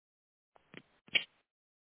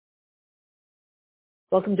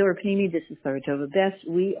Welcome to our Panini. This is Sarah Tova Best.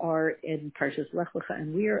 We are in Parshas Lech Lecha,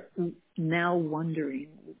 and we are now wondering,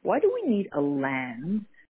 why do we need a land,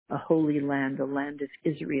 a holy land, the land of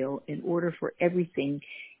Israel, in order for everything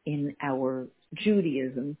in our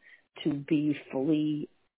Judaism to be fully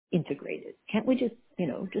integrated? Can't we just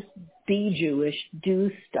be Jewish,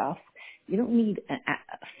 do stuff? You don't need a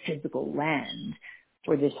physical land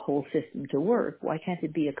for this whole system to work. Why can't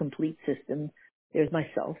it be a complete system? There's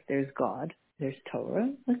myself, there's God, there's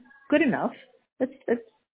Torah. That's good enough. That's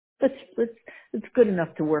good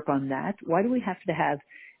enough to work on that. Why do we have to have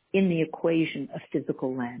in the equation a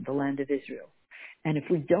physical land, the land of Israel? And if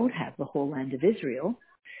we don't have the whole land of Israel,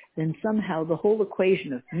 then somehow the whole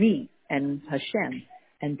equation of me and Hashem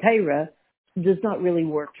and Torah does not really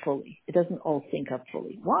work fully. It doesn't all sync up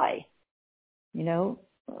fully. Why?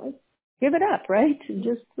 Give it up, right?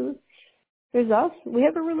 There's us. We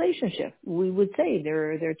have a relationship. We would say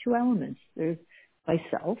there are two elements. There's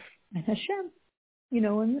myself and Hashem,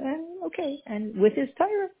 and with His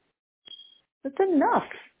Torah. That's enough.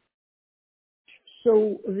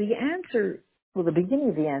 So the beginning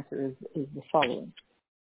of the answer is the following.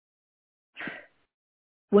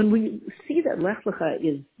 When we see that Lech Lecha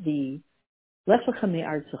is the Lech Lecha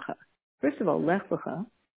me'artzecha, first of all, Lech Lecha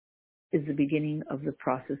is the beginning of the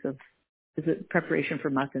process is a preparation for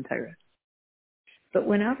Matan Torah. But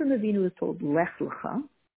when Avram Avinu is told Lech Lecha,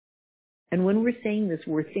 and when we're saying this,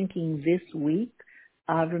 we're thinking this week,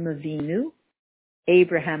 Avram Avinu,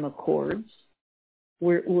 Abraham Accords.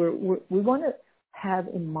 We want to have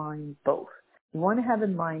in mind both. We want to have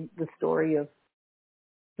in mind the story of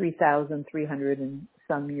 3,300 and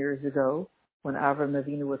some years ago, when Avram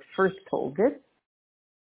Avinu was first told this,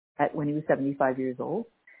 when he was 75 years old.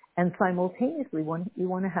 And simultaneously, we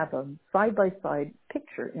want to have a side-by-side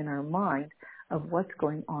picture in our mind of what's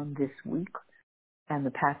going on this week and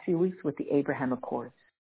the past few weeks with the Abraham Accords.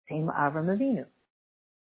 Same Avram Avinu,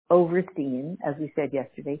 overseeing, as we said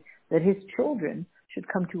yesterday, that his children should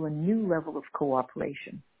come to a new level of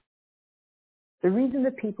cooperation. The reason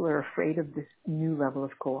that people are afraid of this new level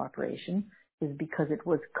of cooperation is because it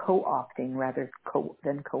was co-opting rather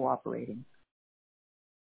than cooperating.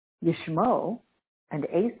 Yishmael and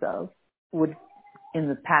Esav would, in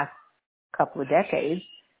the past couple of decades,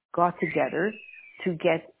 got together to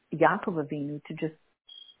get Yaakov Avinu to just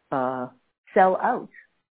sell out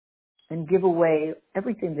and give away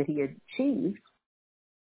everything that he had achieved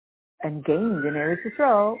and gained in Eretz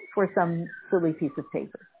Yisrael for some silly piece of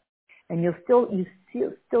paper. And you still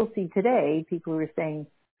see today people who are saying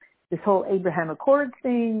this whole Abraham Accords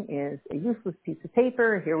thing is a useless piece of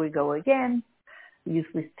paper. Here we go again, a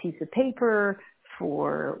useless piece of paper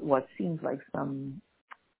for what seems like some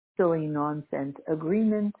silly nonsense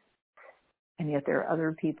agreement. And yet there are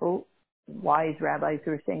other people, wise rabbis,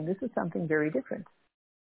 who are saying this is something very different,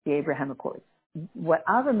 the Abraham Accords. What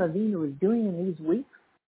Avram Avinu is doing in these weeks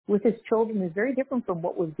with his children is very different from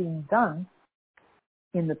what was being done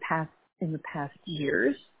in the past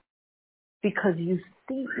years, because you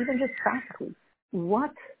see, even just practically,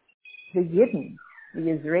 what the Yidden, the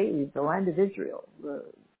Israelis, the land of Israel, the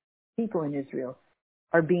people in Israel,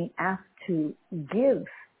 are being asked to give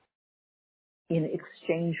in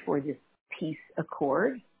exchange for this peace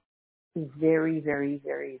accord is very, very,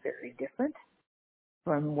 very, very different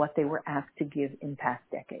from what they were asked to give in past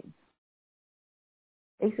decades.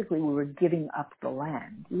 Basically, we were giving up the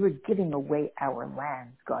land. We were giving away our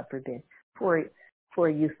lands, God forbid, for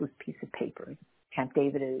a useless piece of paper. Camp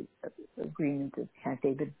David agreements, Camp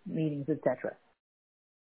David meetings, etc.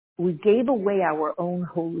 We gave away our own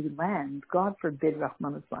holy land, God forbid,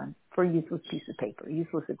 Rahman Islam, for a useless piece of paper, a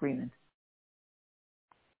useless agreement.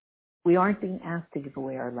 We aren't being asked to give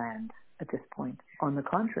away our land at this point. On the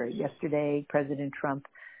contrary, yesterday, President Trump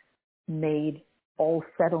made all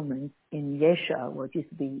settlements in Yesha, what used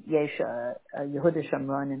to be Yesha, Yehuda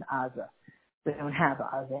Shamron and Gaza. We don't have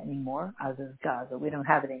Gaza anymore. Gaza is Gaza. We don't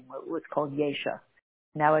have it anymore. It's called Yesha.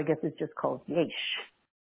 Now I guess it's just called Yesh,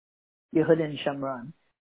 Yehuda and Shamron.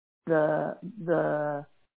 The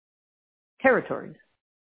territories,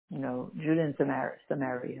 Judah and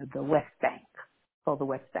Samaria, the West Bank, called the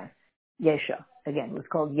West Bank. Yesha. Again, it was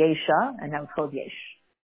called Yesha, and now it's called Yesh.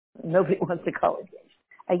 Nobody wants to call it Yesh.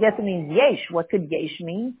 I guess it means Yesh. What could Yesh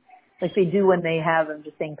mean? Like they do when they have, I'm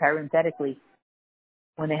just saying parenthetically,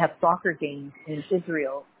 when they have soccer games in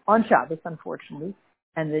Israel on Shabbos, unfortunately,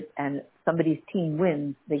 and somebody's team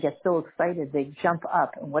wins, they get so excited, they jump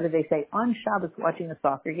up. And what do they say? On Shabbos, watching a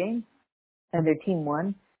soccer game, and their team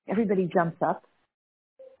won, everybody jumps up,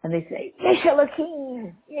 and they say, Yesh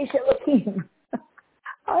Elokim, Yesh Elokim.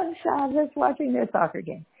 On Shabbos, watching their soccer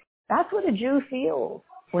game. That's what a Jew feels.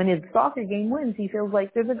 When his soccer game wins, he feels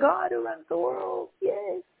like there's a God who runs the world.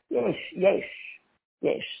 Yes, yes, yes,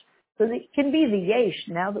 yes. So it can be the Yesh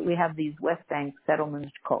now that we have these West Bank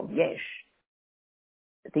settlements called Yesh.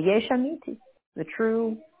 The Yesh Amiti, the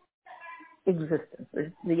true existence,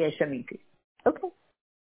 the Yesh Amiti. Okay.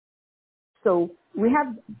 So we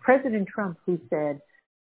have President Trump who said,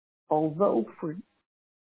 although for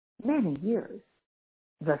many years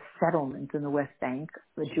the settlements in the West Bank,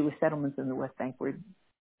 the Jewish settlements in the West Bank were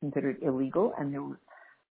considered illegal, and there were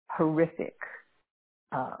horrific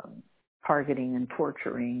targeting and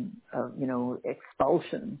torturing,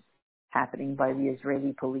 expulsions happening by the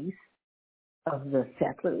Israeli police of the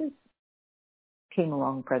settlers. Came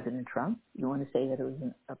along President Trump. You want to say that it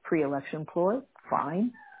was a pre-election ploy?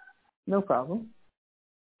 Fine. No problem.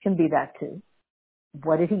 Can be that too.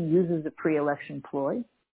 What did he use as a pre-election ploy?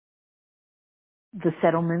 The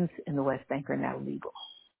settlements in the West Bank are now legal.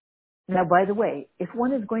 Now, by the way, if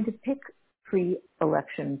one is going to pick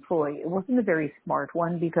pre-election ploy, it wasn't a very smart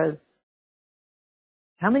one, because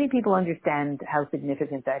how many people understand how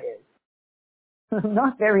significant that is?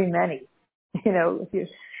 Not very many. It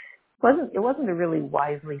wasn't a really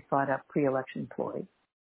wisely thought up pre-election ploy,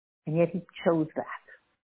 and yet he chose that.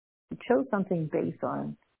 He chose something based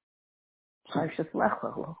on Parshas Lech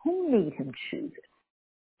Lecha. Who made him choose it?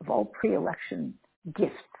 Of all pre-election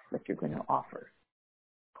gifts that you're going to offer,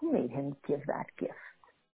 who made him give that gift?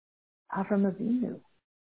 Avram Avinu.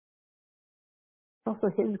 It's also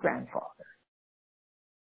his grandfather,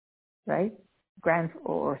 right?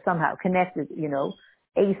 Or somehow connected,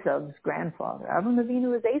 Esav's grandfather. Avram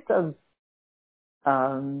Avinu is Esav's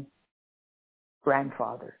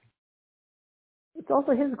grandfather. It's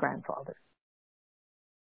also his grandfather.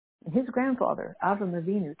 And his grandfather, Avram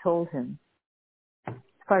Avinu, told him,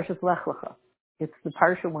 Parshas Lech Lecha. It's the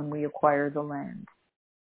parsha when we acquire the land.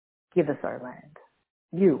 Give us our land.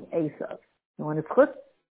 You, Esav. You want to clip?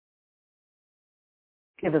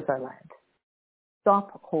 Give us our land.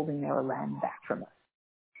 Stop holding our land back from us.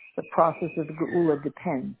 The process of Geula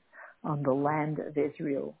depends on the land of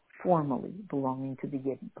Israel formally belonging to the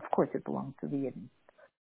Yidden. Of course it belongs to the Yidden.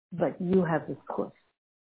 But you have the zchus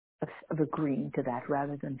of agreeing to that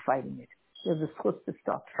rather than fighting it. You have the zchus to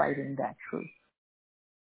stop fighting that truth.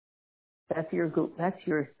 That's your zchus.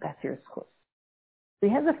 So he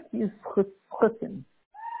has a few zchusim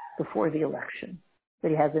before the election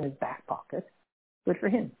that he has in his back pocket. Good for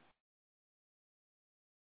him.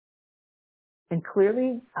 And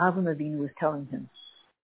clearly, Avram Avinu was telling him,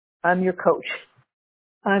 I'm your coach.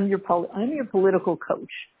 I'm your political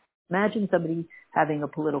coach. Imagine somebody having a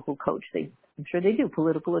political coach. I'm sure they do,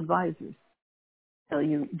 political advisors. Tell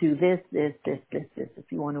you, do this, if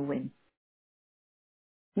you want to win.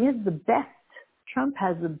 He is the best. Trump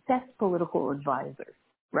has the best political advisor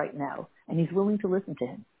right now, and he's willing to listen to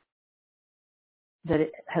him. That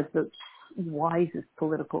it has the wisest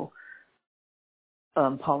political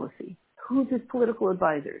policy. Who's his political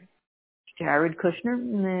advisor? Jared Kushner?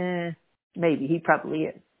 Nah, maybe. He probably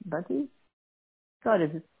is. But he's got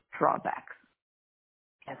his drawbacks.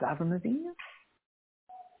 As Avram Avinu?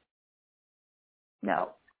 No.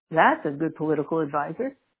 That's a good political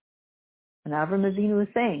advisor. And Avram Avinu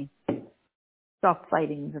is saying, stop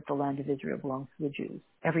fighting that the land of Israel belongs to the Jews.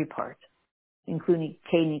 Every part. Including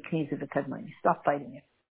Keni, Knesset, Kadmoni. Stop fighting it.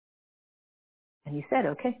 And he said,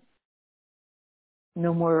 okay.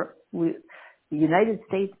 No more. The United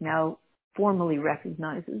States now formally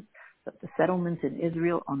recognizes that the settlements in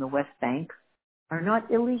Israel on the West Bank are not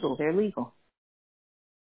illegal. They're legal.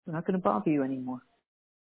 We're not going to bother you anymore.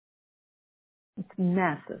 It's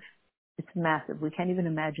massive. It's massive. We can't even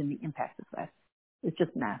imagine the impact of that. It's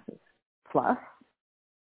just massive. Plus,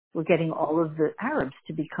 we're getting all of the Arabs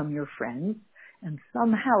to become your friends. And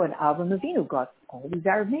somehow, and Avram Avinu got all these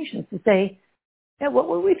Arab nations to say, yeah, what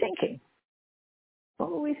were we thinking? What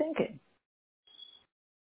were we thinking?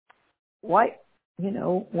 Why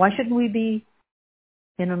shouldn't we be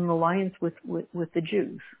in an alliance with the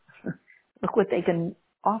Jews? Look what they can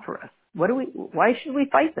offer us. Why should we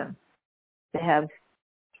fight them? They have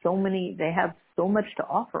so much to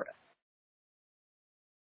offer us.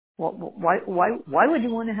 Why would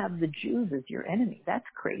you want to have the Jews as your enemy? That's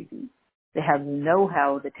crazy. They have the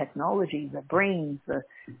know-how, the technology, the brains, the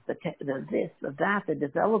this, the that, the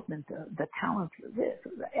development, the talent for this,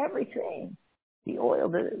 everything, the oil.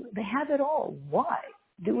 They have it all. Why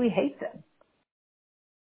do we hate them?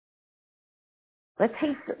 Let's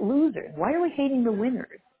hate the losers. Why are we hating the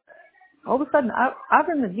winners? All of a sudden,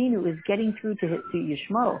 Avram Avinu is getting through to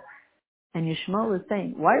Yishmael, and Yishmael is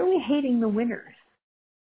saying, why are we hating the winners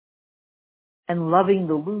and loving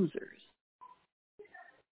the losers?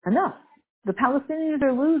 Enough. The Palestinians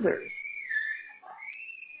are losers.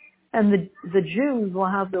 And the Jews will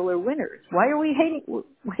have their winners. Why are we hating?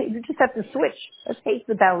 We just have to switch. Let's hate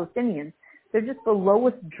the Palestinians. They're just the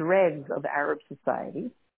lowest dregs of Arab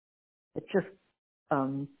society. It just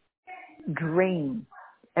drains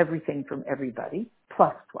everything from everybody,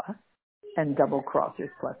 plus, and double crossers,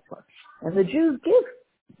 plus. And the Jews give.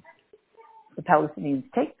 The Palestinians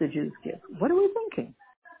take, the Jews give. What are we thinking?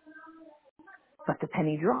 But the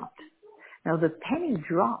penny dropped. Now the penny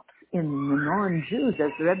drops in the non-Jews,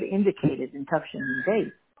 as the Rebbe indicated in Tafshin and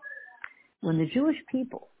Beis. When the Jewish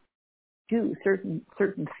people do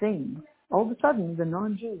certain things, all of a sudden the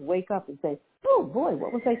non-Jews wake up and say, oh boy,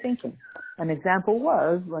 what was I thinking? An example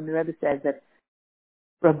was when the Rebbe says that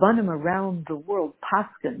Rabbanim around the world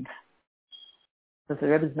paskened that the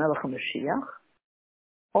Rebbe's Melech HaMashiach.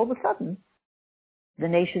 All of a sudden, the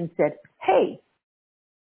nation said, hey,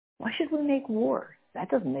 why should we make war? That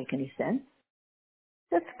doesn't make any sense.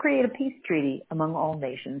 Let's create a peace treaty among all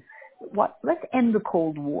nations. Let's end the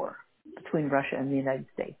Cold War between Russia and the United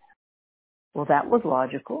States. Well, that was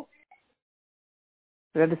logical.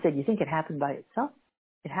 The Rebbe said, you think it happened by itself?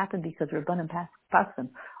 It happened because Rabbanim Paskin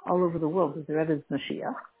all over the world was the Rebbe's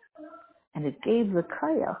Mashiach, and it gave the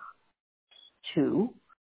Kayach to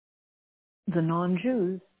the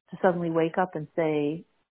non-Jews to suddenly wake up and say,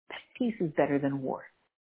 peace is better than war.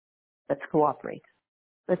 Let's cooperate.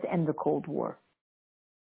 Let's end the Cold War.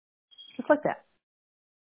 Just like that.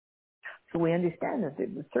 So we understand that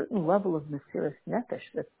there's a certain level of Mesiras Nefesh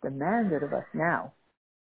that's demanded of us now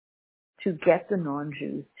to get the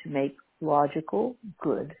non-Jews to make logical,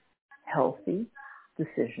 good, healthy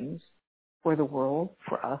decisions for the world,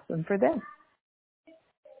 for us, and for them.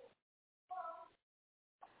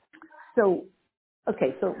 So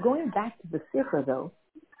going back to the Sikha though,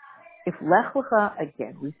 if Lech Lecha,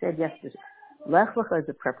 again, we said yesterday, Lech Lecha is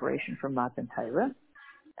a preparation for Matan Torah,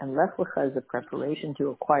 and Lech Lecha is a preparation to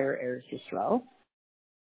acquire Eretz Yisrael.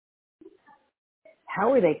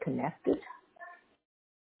 How are they connected?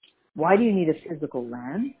 Why do you need a physical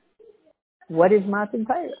land? What is Matan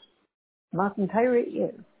Torah? Matan Torah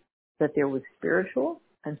is that there was spiritual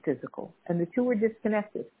and physical, and the two were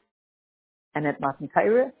disconnected. And at Matan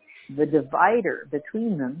Torah, the divider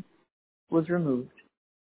between them was removed.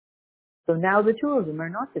 So now the two of them are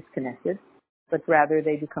not disconnected, but rather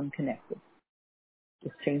they become connected.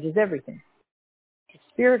 This changes everything. The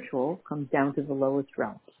spiritual comes down to the lowest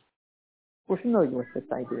realms. We're familiar with this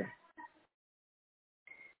idea.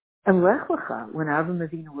 And Lech Lecha, when Avram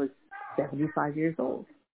Avinu was 75 years old,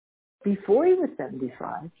 before he was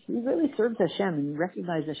 75, he really served Hashem and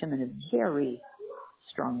recognized Hashem in a very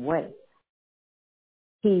strong way.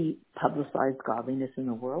 He publicized godliness in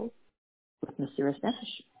the world with Mesiras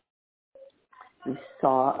Nefesh. We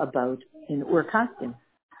saw about in Ur Kasdim,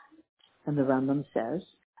 and the Rambam says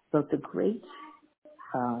about the great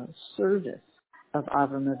service of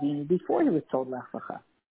Avram Avinu before he was told Lech Lecha.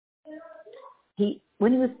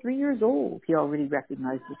 When he was 3 years old, he already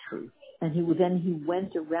recognized the truth. And he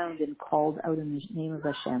went around and called out in the name of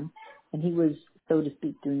Hashem. And he was, so to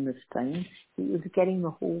speak, doing this thing. He was getting the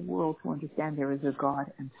whole world to understand there is a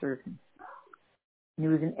God and serve him. And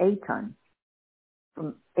he was an Eitan.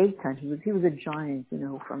 From Eitan, he was a giant,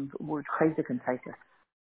 from the word Chayzik and Titus.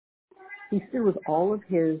 He stood with all of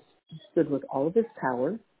his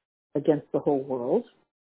power against the whole world.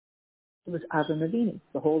 It was Avram Avinu.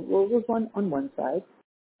 The whole world was on one side,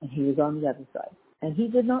 and he was on the other side. And he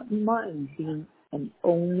did not mind being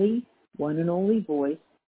one and only voice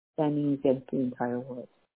standing against the entire world.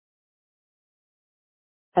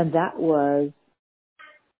 And that was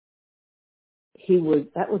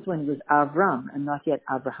when he was Avram and not yet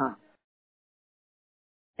Abraham.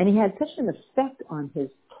 And he had such an effect on his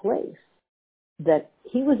place that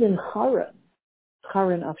he was in Haran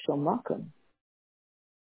Afshal Makom.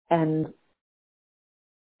 And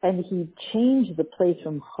he changed the place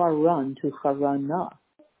from Haran to Haranah.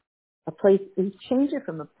 He changed it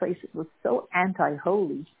from a place that was so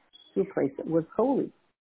anti-holy to a place that was holy.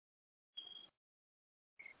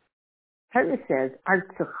 Torah says,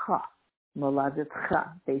 Artzecha,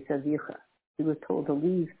 Moladetcha, Beis Avicha. He was told to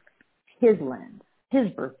leave his land, his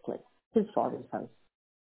birthplace, his father's house.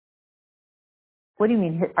 What do you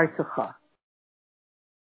mean, Artzecha?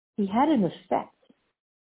 He had an effect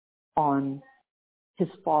on his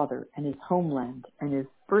father and his homeland and his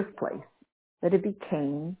birthplace that it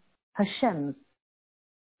became Hashem's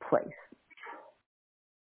place.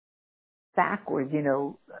 Backwards,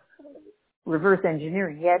 reverse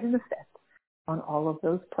engineering. He had an effect on all of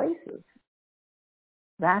those places.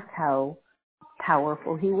 That's how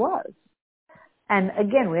powerful he was. And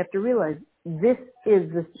again, we have to realize this is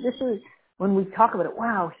when we talk about it,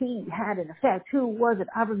 wow, he had an effect. Who was it?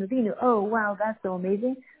 Avram Avinu. Oh, wow, that's so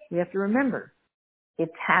amazing. We have to remember,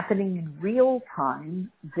 it's happening in real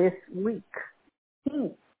time this week.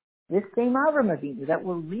 This same Avram Avinu that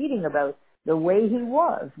we're reading about, the way he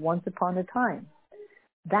was once upon a time,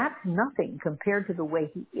 that's nothing compared to the way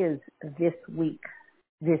he is this week,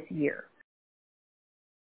 this year.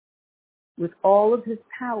 With all of his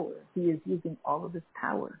power, he is using all of his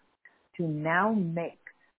power to now make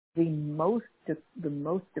the most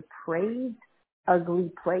depraved,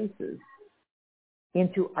 ugly places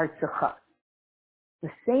into Artsakha. The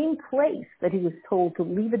same place that he was told to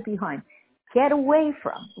leave it behind. Get away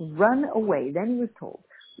from, run away. Then he was told,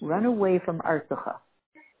 run away from Artsakha,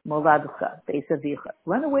 Moladcha, Beis Avicha.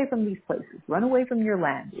 Run away from these places. Run away from your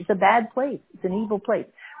land. It's a bad place. It's an evil place.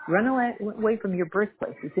 Run away from your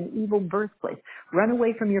birthplace. It's an evil birthplace. Run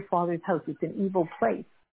away from your father's house. It's an evil place.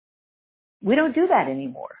 We don't do that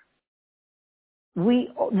anymore.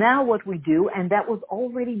 Now what we do, and that was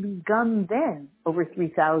already begun then, over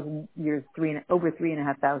 3,000 years, over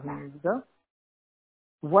 3,500 years ago.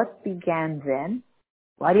 What began then?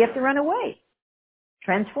 Why do you have to run away?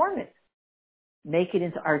 Transform it. Make it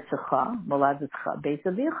into Artsakha, Moladcha, Beis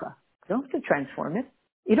Avicha. You don't have to transform it.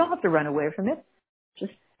 You don't have to run away from it.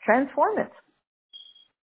 Just transform it.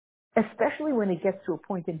 Especially when it gets to a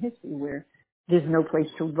point in history where there's no place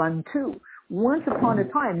to run to. Once upon a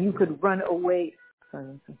time, you could run away.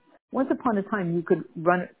 Once upon a time, you could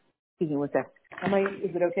run. Speaking with that,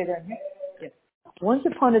 is it okay there? Yes. Once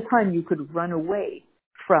upon a time, you could run away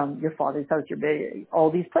from your father's house, all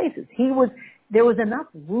these places. There was enough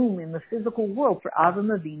room in the physical world for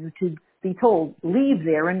Avram Avinu to be told, leave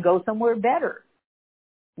there and go somewhere better.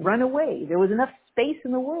 Run away. There was enough space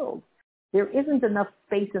in the world. There isn't enough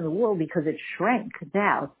space in the world because it shrank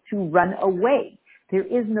now to run away. There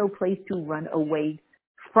is no place to run away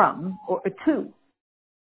from or to,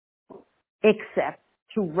 except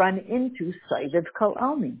to run into Saiviv Kol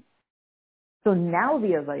Almin. So now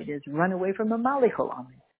the Avodah is run away from the Malik Kol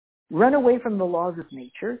Almin. Run away from the laws of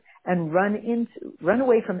nature and run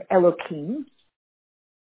away from Elokim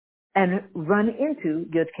and run into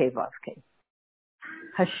Yud Kei Vav Kei.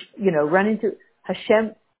 Run into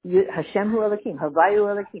Hashem Hu Elokim, Havayu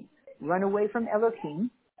Elokim. Run away from Elokim,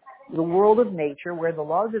 the world of nature, where the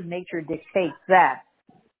laws of nature dictate that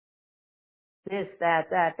this,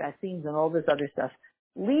 that seems, and all this other stuff.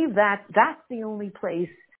 Leave that. That's the only place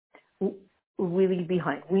we leave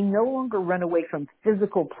behind. We no longer run away from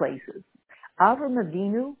physical places. Avram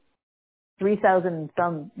Avinu, 3,000 and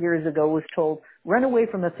some years ago, was told, run away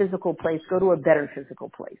from a physical place, go to a better physical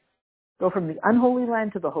place. Go from the unholy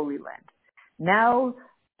land to the holy land. Now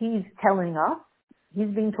he's telling us, he's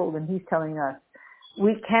being told and he's telling us,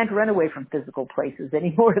 we can't run away from physical places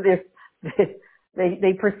anymore.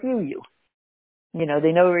 They pursue you. They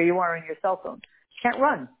know where you are on your cell phone. Can't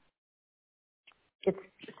run. It's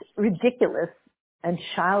ridiculous and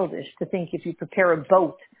childish to think if you prepare a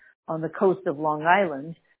boat on the coast of Long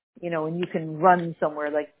Island, and you can run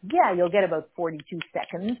somewhere you'll get about 42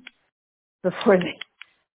 seconds before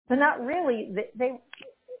but not really. They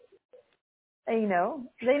know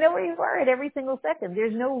where you are at every single second.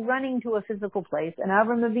 There's no running to a physical place. And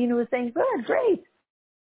Avram Avinu is saying, good, great.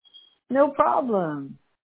 No problem.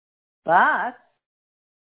 But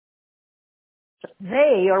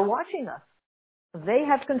they are watching us. They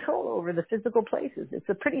have control over the physical places. It's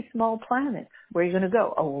a pretty small planet. Where are you going to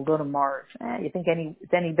go? Oh, we'll go to Mars. You think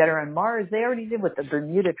it's any better on Mars? They already did with the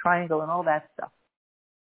Bermuda Triangle and all that stuff.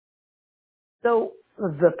 So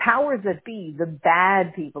the powers that be, the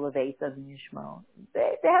bad people of Esav and Yishmael,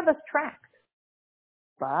 they have us tracked.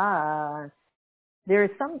 But there's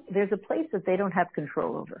a place that they don't have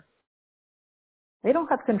control over. They don't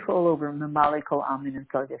have control over Mamali Kol Almin and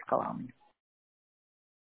Sargis Kol Almin.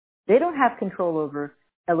 They don't have control over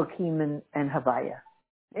Elokim and Havaya.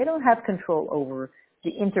 They don't have control over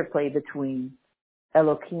the interplay between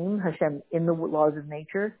Elokim, Hashem, in the laws of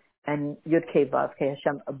nature, and Yud Kei Vav Kei,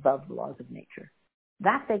 Hashem, above the laws of nature.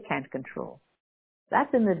 That they can't control.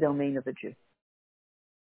 That's in the domain of a Jew.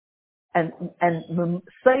 And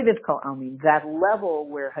Saiviv Kol Almin, that level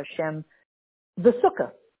where Hashem, the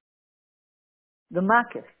Sukkah, the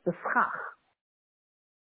Makif, the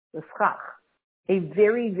Schach, a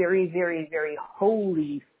very, very, very, very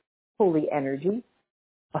holy energy,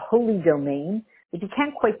 a holy domain that you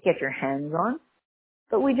can't quite get your hands on.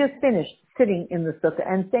 But we just finished sitting in the sukkah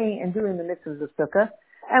and saying and doing the mitzvahs of sukkah,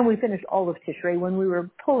 and we finished all of Tishrei when we were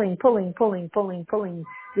pulling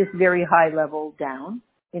this very high level down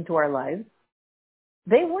into our lives.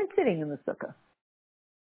 They weren't sitting in the sukkah.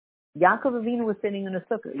 Yaakov Avinu was sitting in a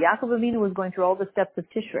sukkah. Yaakov Avinu was going through all the steps of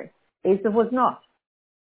Tishrei. Esav was not.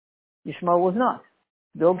 Yishmael was not.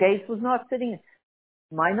 Bill Gates was not sitting.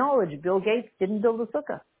 My knowledge, Bill Gates didn't build a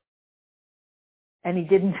sukkah. And he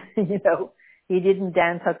didn't, he didn't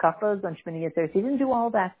dance hakafas on Shmini Atzeres. He didn't do all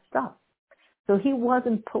that stuff. So he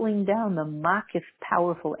wasn't pulling down the makif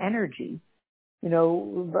powerful energy,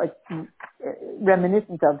 like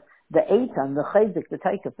reminiscent of the Eitan, the Chayzik, the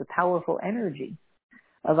Taikif, the powerful energy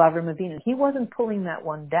of Avram Avinu. He wasn't pulling that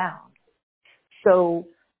one down. So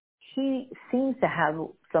he seems to have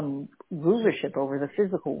some rulership over the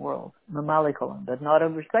physical world, Mamali Kolam, but not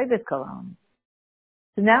over Saivit Kolam.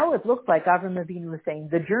 So now it looks like Avram Avinu was saying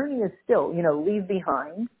the journey is still, leave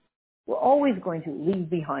behind. We're always going to leave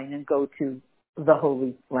behind and go to the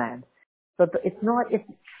Holy Land. But it's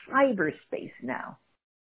cyberspace now.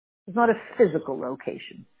 It's not a physical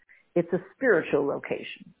location. It's a spiritual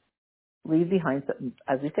location. Leave behind,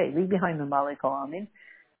 as we say, leave behind the Malik Alamin,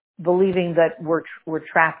 believing that we're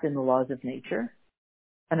trapped in the laws of nature.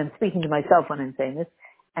 And I'm speaking to myself when I'm saying this,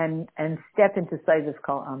 and step into Saivus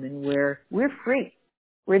Kal Amin, where we're free.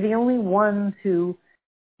 We're the only ones who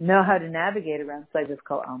know how to navigate around Saivus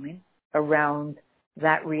Kal Amin, around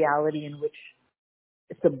that reality in which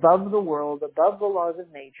it's above the world, above the laws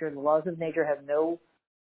of nature. The laws of nature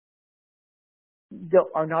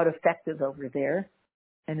are not effective over there.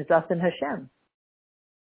 And it's us and Hashem.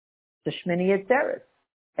 The Shmini Atzeres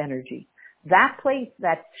energy. That place,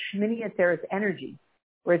 that Shmini Atzeres energy,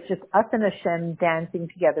 where it's just us and Hashem dancing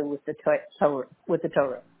together with the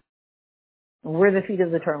Torah. And we're the feet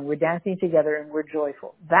of the Torah. We're dancing together and we're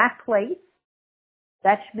joyful. That place,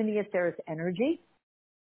 that Shmini Atzeres energy,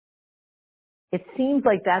 it seems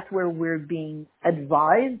like that's where we're being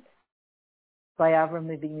advised by Avram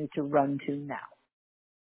Avinu to run to now.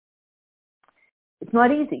 It's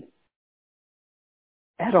not easy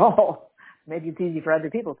at all. Maybe it's easy for other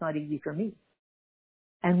people. It's not easy for me.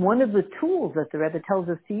 And one of the tools that the Rebbe tells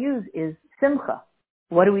us to use is simcha.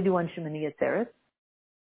 What do we do on Shemini Atzeres?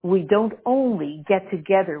 We don't only get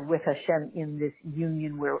together with Hashem in this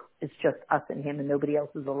union where it's just us and Him and nobody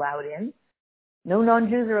else is allowed in. No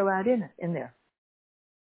non-Jews are allowed in there.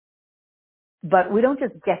 But we don't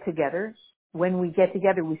just get together. When we get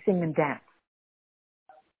together, we sing and dance.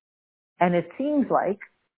 And it seems like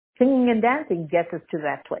singing and dancing gets us to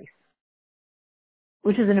that place,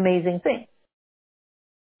 which is an amazing thing.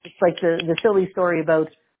 It's like the silly story about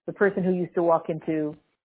the person who used to walk into,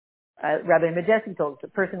 Rabbi Majesty told us, the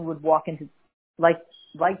person would walk into light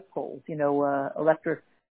poles, electric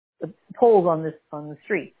poles on the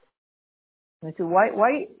street. And I said,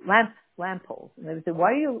 why lamp poles? And they said,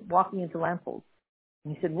 why are you walking into lamp poles?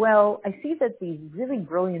 And he said, well, I see that these really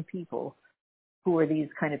brilliant people who are these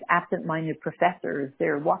kind of absent-minded professors,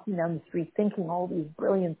 they're walking down the street thinking all these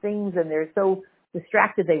brilliant things, and they're so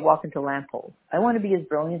distracted they walk into lamp poles. I want to be as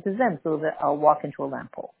brilliant as them, so that I'll walk into a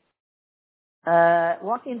lamp pole.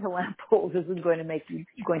 Walking into lamp poles isn't going to make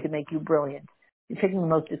you brilliant. You're taking the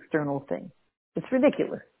most external thing. It's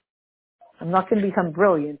ridiculous. I'm not going to become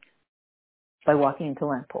brilliant by walking into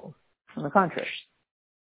lamp poles. On the contrary.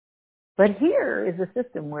 But here is a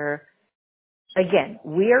system where, again,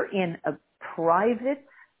 we're in a private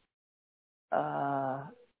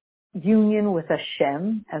union with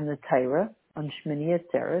Hashem and the Torah on Shmini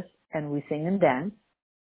Atzeres, and we sing and dance.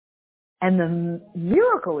 And the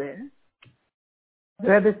miracle is, the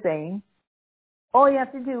Rebbe is saying, all you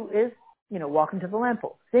have to do is, walk into the lamp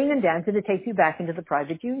pole, sing and dance, and it takes you back into the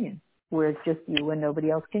private union, where it's just you and nobody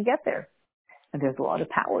else can get there. And there's a lot of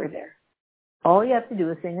power there. All you have to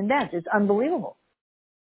do is sing and dance. It's unbelievable.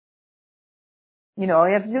 All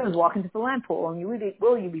you have to do is walk into the lamp pole and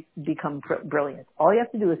you become brilliant. All you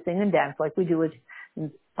have to do is sing and dance like we do it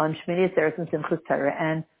on Shmini Atzeres and Simchas Torah,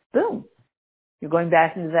 and boom, you're going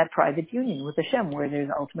back into that private union with Hashem where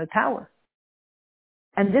there's ultimate power.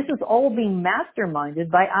 And this is all being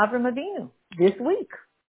masterminded by Avram Avinu this week.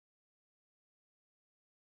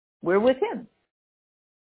 We're with him.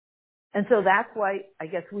 And so that's why I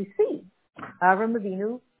guess we see Avram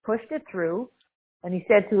Avinu pushed it through, and he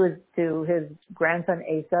said to his grandson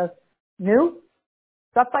Esav, "Nu,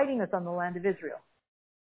 stop fighting us on the land of Israel.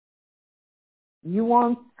 You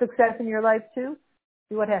want success in your life too?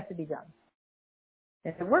 Do what has to be done."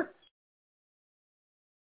 And it worked.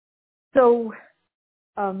 So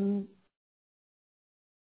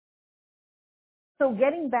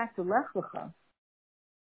getting back to Lech Lecha,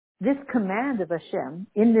 this command of Hashem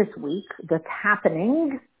in this week that's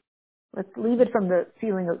happening, let's leave it from the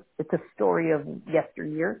feeling of it's a story of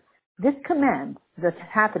yesteryear. This command that's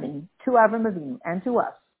happening to Avram Avinu and to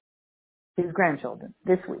us his grandchildren,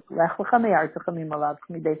 this week. It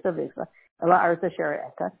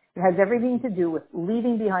has everything to do with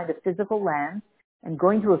leaving behind a physical land and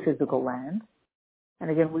going to a physical land. And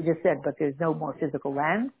again, we just said, but there's no more physical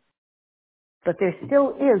land. But there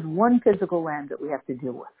still is one physical land that we have to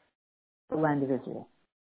deal with, the land of Israel.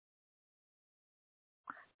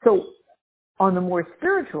 So, on the more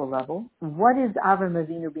spiritual level, what is Avram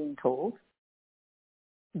Avinu being told?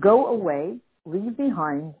 Go away, leave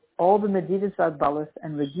behind all the Medidas Vagbalas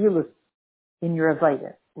and Regilus in your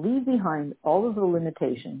Avaida. Leave behind all of the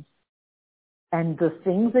limitations and the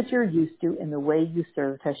things that you're used to in the way you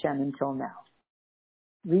served Hashem until now.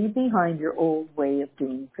 Leave behind your old way of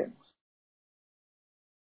doing things.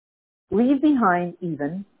 Leave behind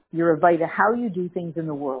even your Avaida, how you do things in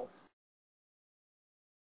the world.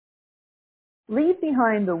 Leave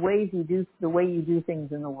behind the way you do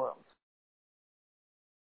things in the world.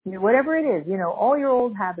 Whatever it is, all your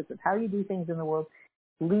old habits of how you do things in the world,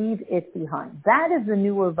 leave it behind. That is the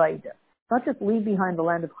new Avaida. Not just leave behind the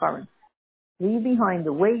land of Haran. Leave behind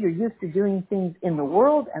the way you're used to doing things in the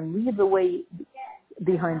world, and leave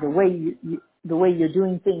behind the way you're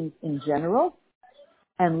doing things in general,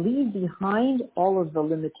 and leave behind all of the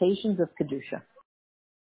limitations of Kedusha.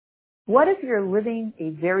 What if you're living a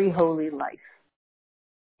very holy life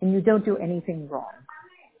and you don't do anything wrong?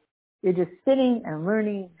 You're just sitting and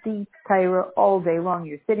learning deep Torah all day long.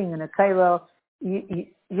 You're sitting in a kollel. You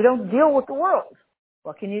don't deal with the world.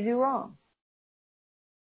 What can you do wrong?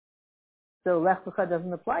 So Lech Lecha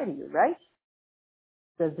doesn't apply to you, right?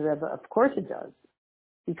 Says the Rebbe, of course it does.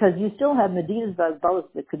 Because you still have Medidas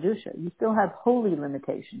Vagbalas the Kedusha. You still have holy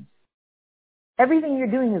limitations. Everything you're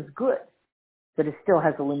doing is good, but it still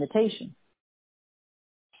has a limitation.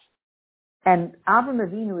 And Avram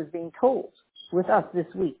Avinu is being told with us this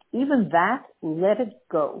week, even that, let it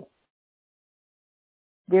go.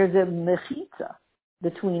 There's a mechitza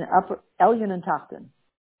between upper Elyon and Tachton,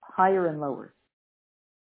 higher and lower.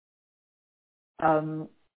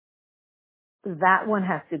 That one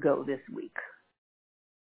has to go this week.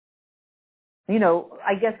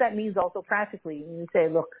 I guess that means also practically, you say,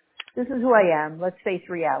 look, this is who I am. Let's face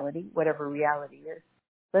reality, whatever reality is.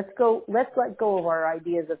 Let's let go of our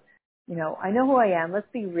ideas of, I know who I am. Let's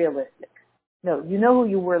be realistic. No, you know who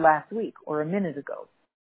you were last week or a minute ago.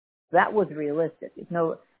 That was realistic.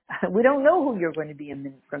 We don't know who you're going to be a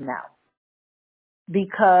minute from now.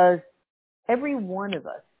 Because every one of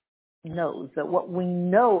us knows that what we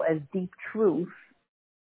know as deep truth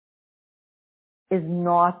is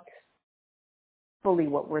not fully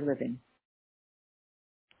what we're living.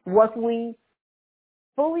 What we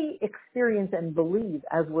fully experience and believe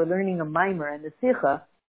as we're learning a mimer and the Sikha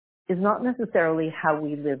is not necessarily how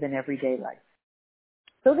we live in everyday life.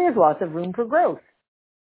 So there's lots of room for growth.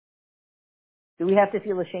 Do we have to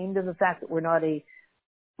feel ashamed of the fact that we're not a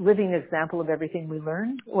living example of everything we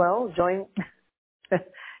learn? Well,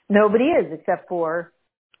 nobody is except for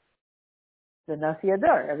the Nasi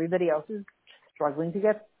Adar. Everybody else is struggling to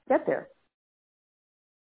get there.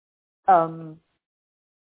 And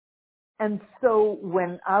so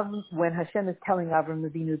when Hashem is telling Avram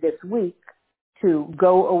Avinu this week to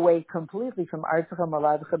go away completely from Artzecha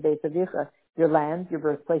Moladcha Beit Avicha, your land, your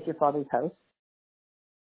birthplace, your father's house,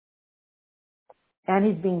 and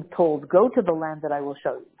he's being told, go to the land that I will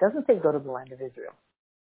show you. It doesn't say go to the land of Israel.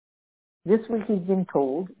 This week he's been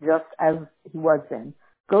told, just as he was then,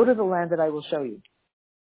 go to the land that I will show you.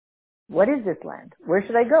 What is this land? Where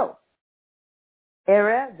should I go?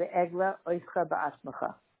 Era ve'egla oischa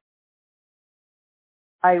ba'asmacha.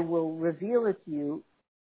 I will reveal it to you,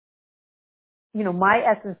 my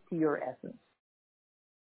essence to your essence.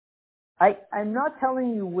 I'm not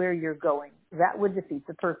telling you where you're going. That would defeat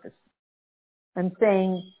the purpose. I'm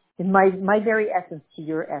saying in my very essence to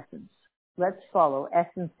your essence. Let's follow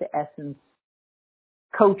essence to essence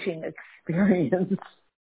coaching experience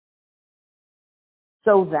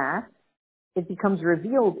so that it becomes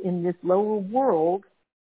revealed in this lower world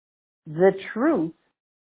the truth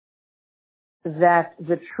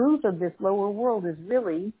of this lower world is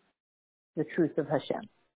really the truth of Hashem.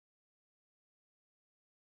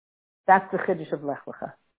 That's the Chiddush of Lech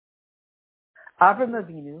Lecha. Avram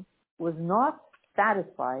Avinu was not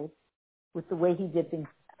satisfied with the way he did things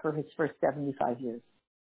for his first 75 years.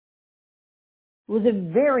 It was a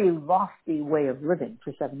very lofty way of living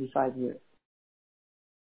for 75 years.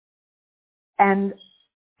 And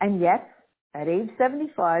yet, at age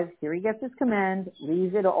 75, here he gets his command,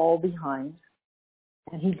 leave it all behind.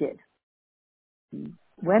 And he did. He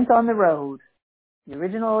went on the road. The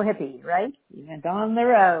original hippie, right? He went on the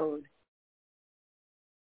road.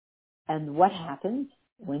 And what happened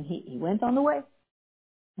when he went on the way?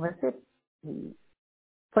 That's it. He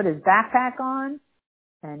put his backpack on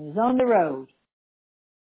and he's on the road.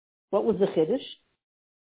 What was the Chiddush?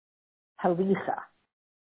 Halicha.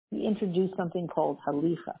 He introduced something called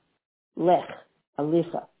halicha. Lech,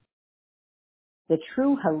 halicha. The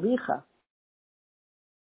true halicha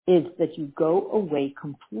is that you go away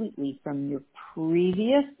completely from your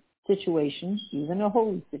previous situation, even a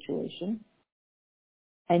holy situation,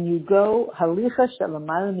 and you go halicha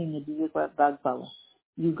shalamal min bagbala.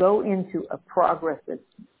 You go into a progress that's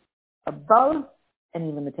above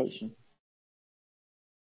any limitation.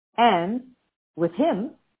 And with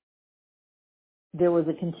him, there was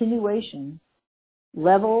a continuation,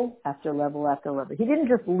 level after level after level. He didn't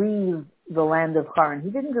just leave the land of Haran. He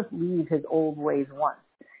didn't just leave his old ways once.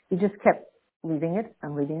 He just kept leaving it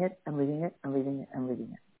and leaving it and leaving it and leaving it and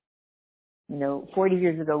leaving it. 40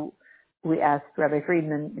 years ago, we asked Rabbi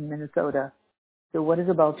Friedman in Minnesota, so what is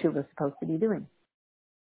a Baal Tshuva supposed to be doing?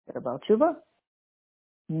 That a Baal Tshuva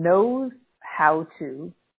knows how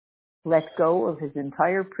to let go of his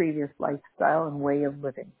entire previous lifestyle and way of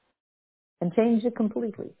living and change it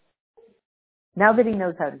completely. Now that he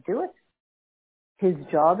knows how to do it, his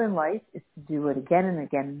job in life is to do it again and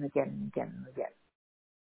again and again and again and again.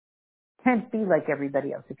 Can't be like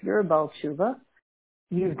everybody else. If you're a Baal Tshuva,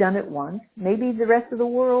 you've done it once. Maybe the rest of the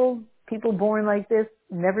world, people born like this,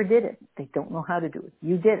 never did it. They don't know how to do it.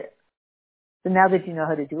 You did it. So now that you know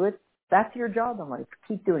how to do it, that's your job in life.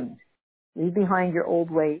 Keep doing it. Leave behind your old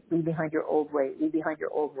way, leave behind your old way, leave behind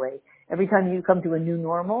your old way. Every time you come to a new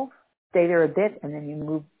normal, stay there a bit and then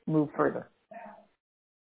you move further.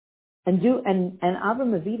 And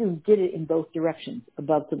Avram Avinu did it in both directions,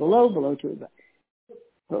 above to below, below to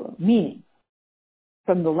above. Meaning,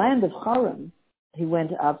 from the land of Haran, he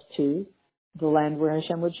went up to the land where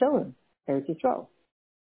Hashem would show him, Eretz Yisrael.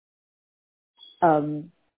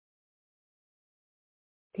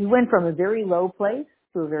 He went from a very low place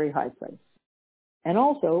to a very high place. And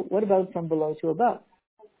also, what about from below to above?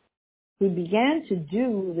 He began to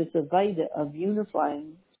do this avodah of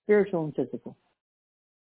unifying spiritual and physical,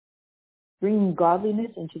 bringing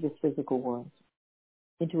godliness into this physical world,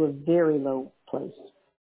 into a very low place.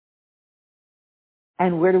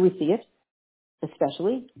 And where do we see it?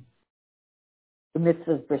 Especially the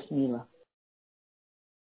mitzvah of bris milah.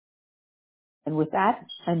 And with that,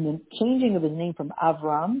 and the changing of his name from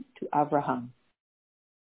Avram to Avraham.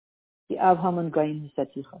 The Avram and Goyim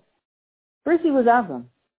Saticha. First he was Avram.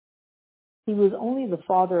 He was only the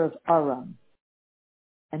father of Aram.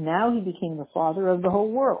 And now he became the father of the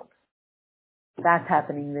whole world. That's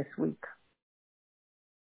happening this week.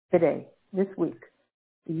 Today, this week.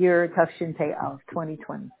 The year Tafshin Pei Av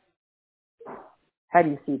 2020. How do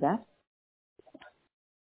you see that?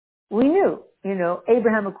 We knew,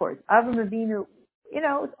 Abraham Accords. Avram Avinu,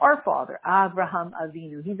 it's our father. Abraham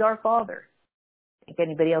Avinu. He's our father. Think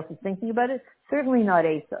anybody else is thinking about it? Certainly not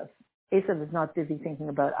Esav. Esav is not busy thinking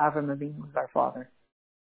about Avram Avinu as our father.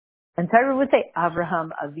 And Torah would say,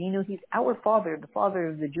 Abraham Avinu, he's our father, the father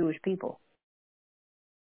of the Jewish people.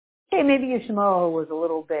 Okay, maybe Yishmael was a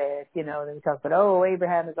little bit, then we talk about,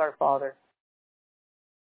 Abraham is our father.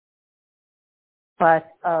 But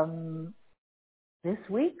these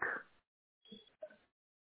weeks,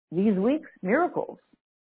 miracles.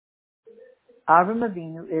 Avram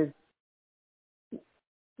Avinu is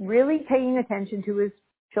really paying attention to his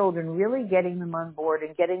children, really getting them on board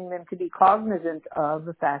and getting them to be cognizant of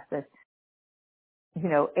the fact that,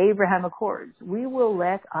 Abraham Accords. We will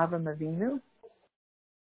let Avram Avinu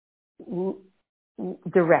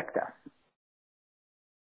direct us.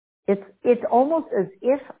 It's almost as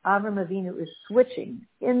if Avram Avinu is switching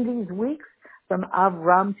in these weeks from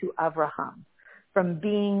Avram to Avraham, from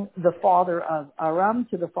being the father of Aram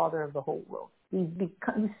to the father of the whole world. He's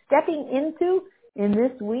stepping into, in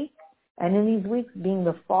this week, and in these weeks, being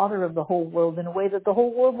the father of the whole world in a way that the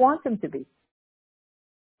whole world wants him to be.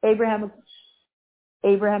 Abraham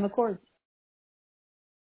Accords.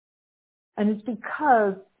 And it's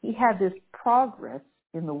because he had this progress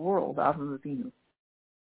in the world, Avram Avinu.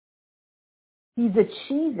 He's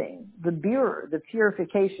achieving the birur, the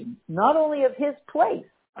purification, not only of his place,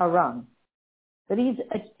 Aram, but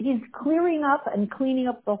he's clearing up and cleaning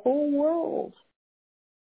up the whole world.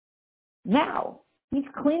 Now, he's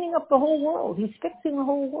cleaning up the whole world. He's fixing the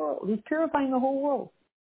whole world. He's purifying the whole world.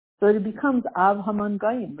 So it becomes Av Haman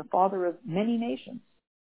Goyim, the father of many nations.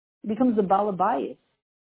 He becomes the Baal Habayis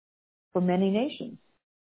for many nations.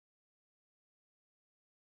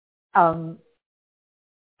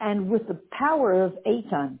 And with the power of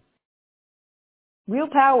Eitan, real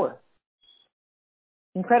power,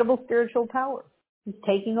 incredible spiritual power, he's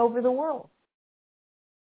taking over the world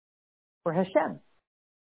for Hashem.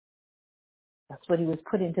 That's what he was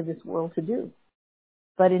put into this world to do.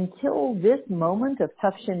 But until this moment of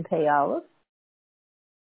Tafshin Pei Aleph,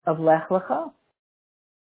 of Lech Lecha,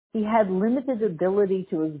 he had limited ability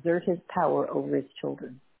to exert his power over his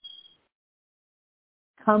children.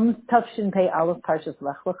 Comes Tafshin Pei Aleph Parshas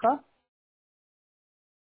Lech Lecha,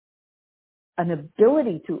 an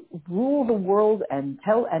ability to rule the world and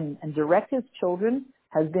tell and direct his children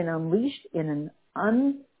has been unleashed in an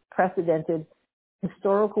unprecedented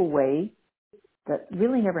historical way that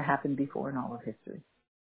really never happened before in all of history.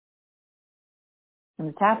 And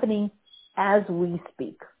it's happening as we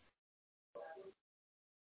speak.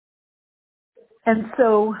 And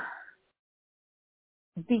so,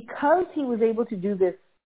 because he was able to do this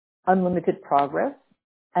unlimited progress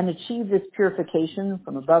and achieve this purification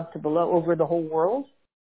from above to below over the whole world,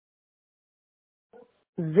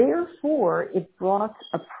 therefore it brought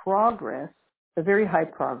a progress, a very high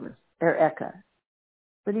progress, Eka,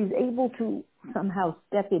 but he's able to somehow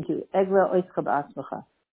step into Egla Oitzcha B'Atzmacha,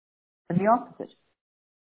 and the opposite.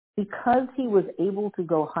 Because he was able to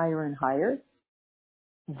go higher and higher,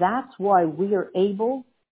 that's why we are able,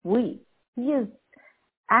 he is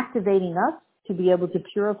activating us to be able to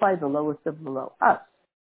purify the lowest of the low, us.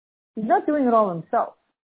 He's not doing it all himself.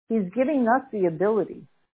 He's giving us the ability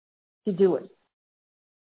to do it.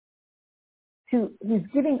 He's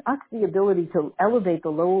giving us the ability to elevate the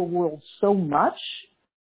lower world so much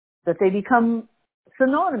that they become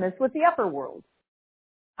synonymous with the upper world.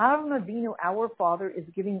 Avram Avinu, our Father, is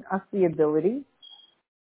giving us the ability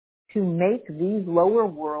to make these lower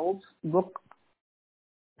worlds look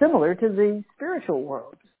similar to the spiritual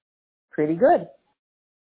world. Pretty good.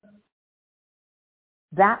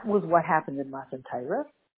 That was what happened in Matan Torah,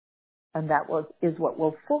 and is what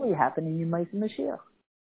will fully happen in Yemais Mashiach.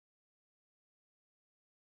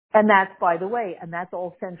 And that's, by the way, and that's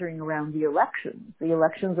all centering around the elections. The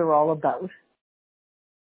elections are all about,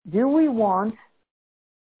 do we want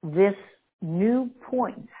this new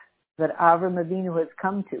point that Avram Avinu has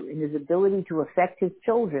come to in his ability to affect his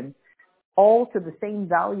children all to the same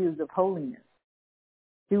values of holiness?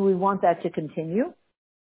 Do we want that to continue?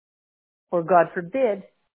 Or, God forbid,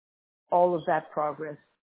 all of that progress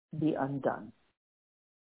be undone?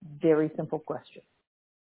 Very simple question.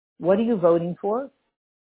 What are you voting for?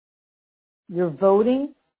 You're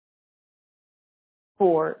voting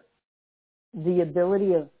for the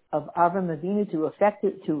ability of Avram Avinu to affect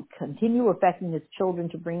it, to continue affecting his children,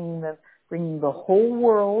 to bringing the whole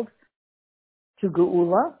world to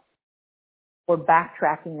Geula, or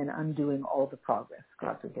backtracking and undoing all the progress,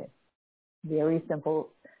 God forbid. Very simple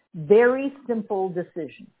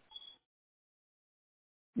decision.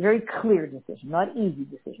 Very clear decision, not easy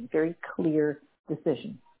decision, very clear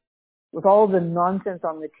decision. With all the nonsense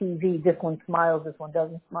on the TV, this one smiles, this one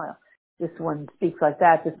doesn't smile. This one speaks like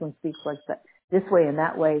that, this one speaks like that. This way and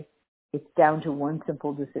that way, it's down to one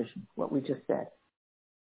simple decision, what we just said.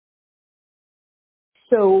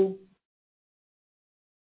 So,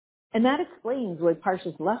 and that explains why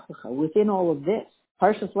Parshas Lech Lecha, within all of this,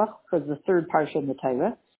 Parshas Lech Lecha is the third parsha in the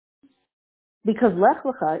Torah, because Lech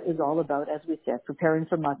Lecha is all about, as we said, preparing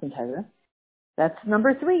for Matan Torah. That's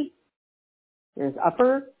number 3. There's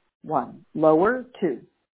upper, 1. Lower, 2.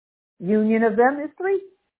 Union of them is 3.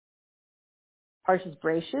 Parshas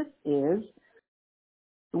Bereishis is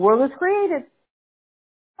the world is created.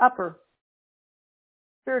 Upper,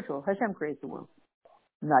 spiritual. Hashem creates the world.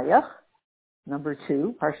 Nayach, number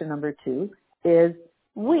 2, parsha number 2, is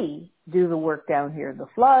we do the work down here, the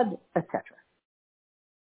flood, etc.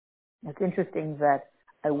 It's interesting that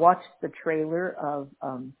I watched the trailer of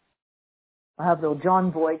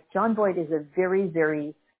John Voight. John Voight is a very,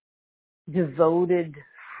 very devoted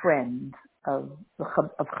friend of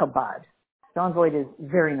Chabad. John Voight is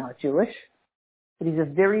very not Jewish, but he's a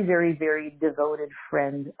very, very, very devoted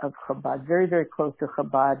friend of Chabad, very, very close to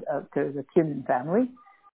Chabad, to the Kim family.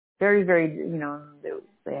 Very, very,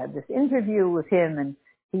 they had this interview with him, and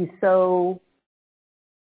he's so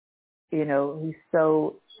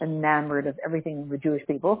enamored of everything with Jewish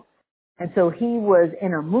people. And so he was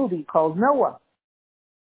in a movie called Noah,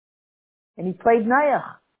 and he played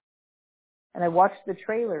Nayach. And I watched the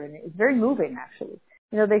trailer, and it's very moving, actually.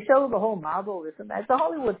 They show the whole model, this and that. It's a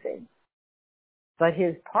Hollywood thing. But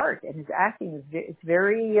his part and his acting it's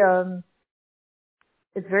very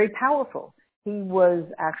powerful. He was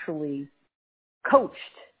actually coached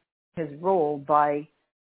his role by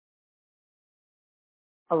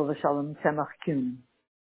Alav Shalom Tzemach Kuhn,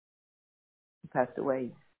 who passed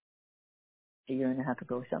away a year and a half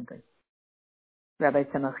ago or something. Rabbi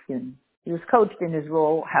Tzemach Kuhn. He was coached in his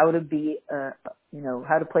role how to be,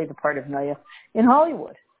 how to play the part of Naya in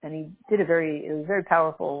Hollywood, and he did it was very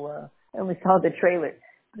powerful I only saw the trailer.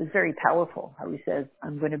 It was very powerful how he says,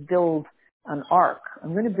 I'm going to build an ark.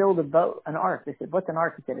 I'm going to build a boat, an ark. They said, what's an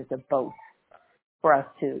ark? He said, it's a boat for us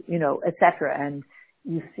to, etc. And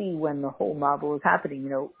you see when the whole novel is happening,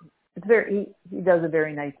 it's he does a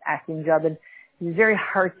very nice acting job, and he's very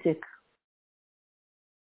heartsick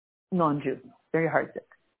non-Jew, very heartsick,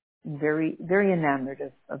 very, very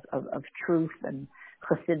enamored of truth and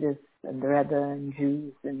Hasidus and the Rebbe and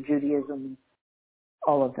Jews and Judaism,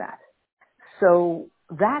 all of that. So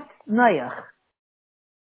that's Nayach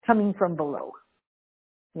coming from below,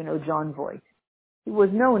 John Voight. He was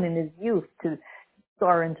known in his youth to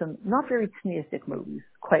star in some not very tzniistic movies,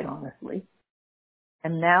 quite honestly.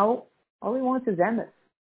 And now all he wants is emes.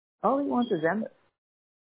 All he wants is emes.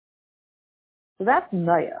 So that's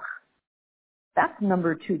Nayach. That's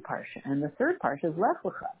number 2 parsha. And the third parsha is Lech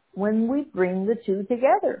Lecha, when we bring the two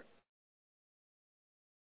together.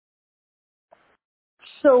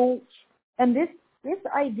 So, and this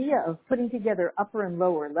idea of putting together upper and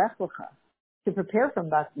lower Lech Lecha to prepare from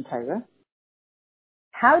Matan Torah,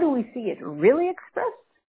 how do we see it really expressed?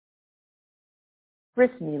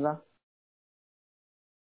 Bris Milah.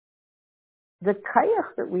 The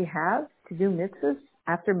kayach that we have to do mitzvahs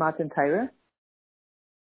after Matan Torah,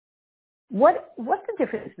 what's the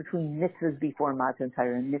difference between mitzvahs before Matan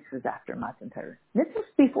Torah and mitzvahs after Matan Torah? Mitzvahs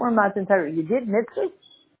before Matan Torah, you did mitzvahs,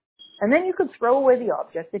 and then you could throw away the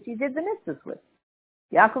object that you did the mitzvahs with.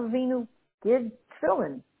 Yaakov Avinu did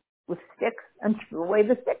tefillin with sticks and threw away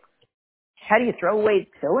the sticks. How do you throw away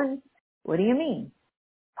tefillin? What do you mean?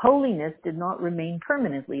 Holiness did not remain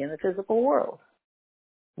permanently in the physical world.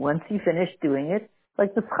 Once you finish doing it,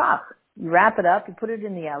 like the schach, you wrap it up, you put it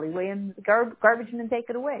in the alleyway, and the garbage men take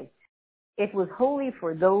it away. It was holy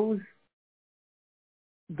for those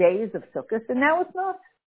days of Sukkot, and now it's not.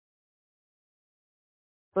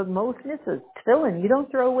 But most mitzvahs, tefillin, you don't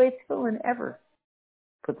throw away tefillin ever.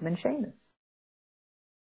 Put them in shemus.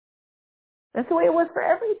 That's the way it was for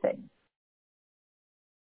everything.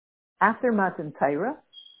 After Matan Torah,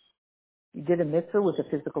 you did a mitzvah with a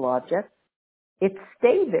physical object. It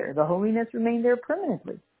stayed there. The holiness remained there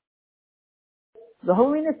permanently. The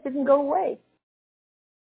holiness didn't go away.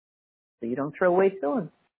 So you don't throw away tefillin,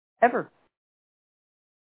 ever.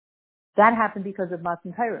 That happened because of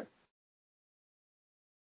Matan Torah.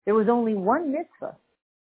 There was only one mitzvah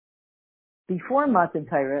before Matan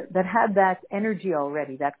Torah that had that energy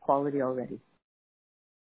already, that quality already.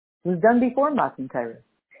 It was done before Matan Torah.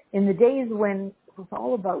 In the days when it was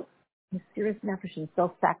all about mysterious nefesh and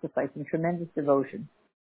self-sacrifice and tremendous devotion.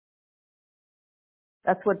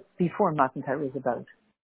 That's what before Matan Torah is about.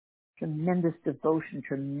 Tremendous devotion,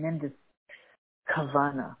 tremendous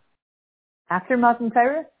kavana. After Matan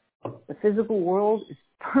Torah, the physical world is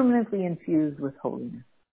permanently infused with holiness.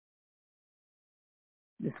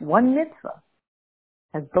 This one mitzvah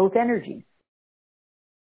has both energies.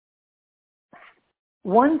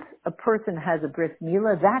 Once a person has a bris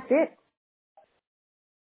milah, that's it.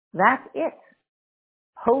 That's it.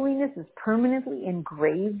 Holiness is permanently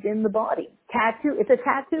engraved in the body. Tattoo, it's a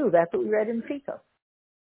tattoo. That's what we read in Fika.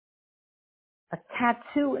 A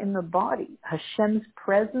tattoo in the body. Hashem's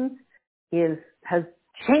presence has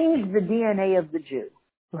changed the DNA of the Jew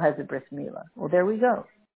who has a bris milah. Well, there we go.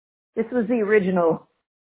 This was the original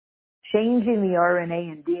changing the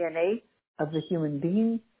RNA and DNA of the human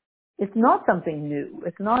being. It's not something new.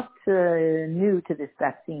 It's not new to this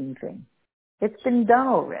vaccine thing. It's been done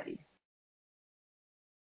already.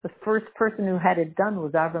 The first person who had it done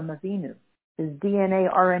was Avraham Avinu. His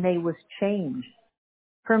DNA, RNA was changed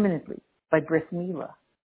permanently by bris milah.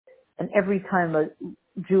 And every time a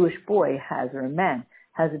Jewish boy has, or a man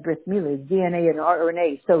has a bris milah, his DNA and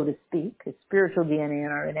RNA, so to speak, his spiritual DNA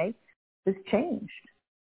and RNA, is changed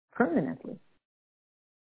permanently.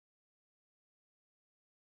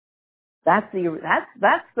 That's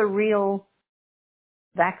the real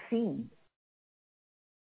vaccine.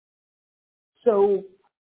 So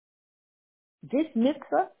this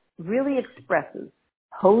mitzvah really expresses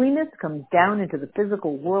holiness comes down into the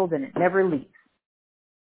physical world and it never leaves.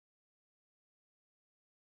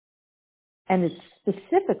 And it's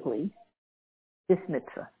specifically this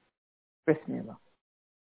mitzvah, bris milah.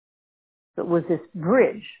 So it was this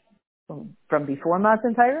bridge from before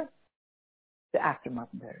Matan Torah to after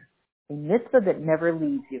Matan Torah. A mitzvah that never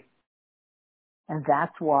leaves you. And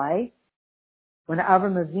that's why when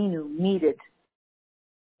Avraham Avinu needed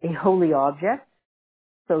a holy object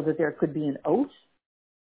so that there could be an oath,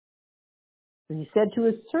 he said to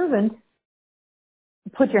his servant,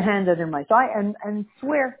 put your hand under my thigh and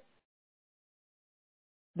swear.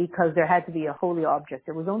 Because there had to be a holy object.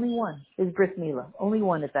 There was only one, his bris milah. Only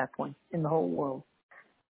one at that point in the whole world.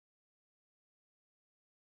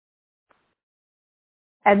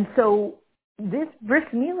 And so this Bris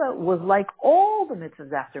Milah was like all the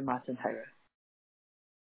mitzvahs after Matan Torah.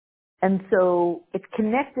 And so it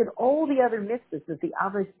connected all the other mitzvahs that the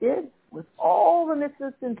Avos did with all the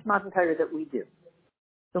mitzvahs in Matan Torah that we do.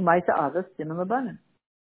 So Ma'aseh Avos, Siman Labanan.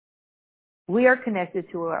 We are connected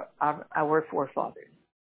to our forefathers.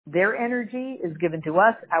 Their energy is given to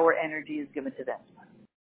us. Our energy is given to them.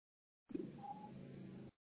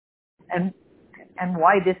 And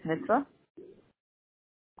why this mitzvah?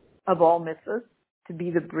 Of all mitzvahs, to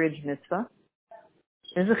be the bridge mitzvah,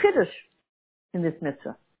 there's a chiddush in this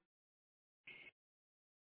mitzvah.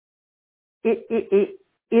 It's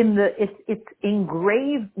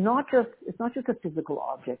engraved, it's not just a physical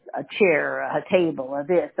object, a chair, a table, a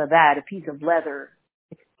this, a that, a piece of leather.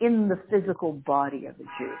 It's in the physical body of the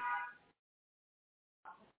Jew.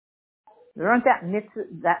 There aren't that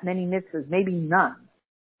many mitzvahs, maybe none.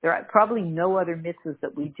 There are probably no other mitzvahs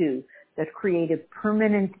that we do that create a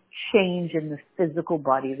permanent change in the physical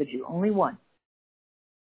body of the Jew. Only one.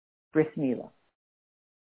 Bris Milah.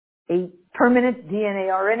 A permanent DNA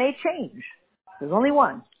RNA change. There's only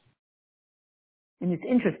one. And it's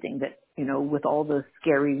interesting that, with all the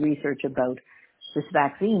scary research about this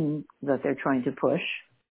vaccine that they're trying to push,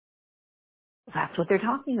 that's what they're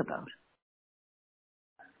talking about.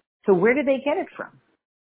 So where did they get it from?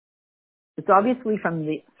 It's obviously from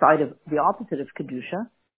the side of the opposite of Kedusha.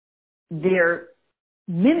 They're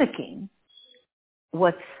mimicking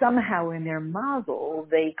what somehow in their mazel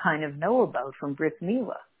they kind of know about from Bris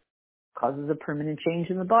Milah. Causes a permanent change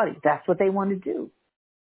in the body. That's what they want to do.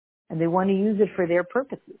 And they want to use it for their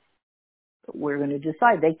purposes. But we're going to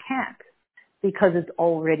decide they can't because it's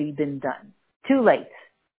already been done. Too late.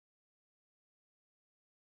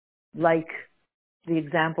 Like the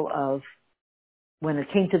example of when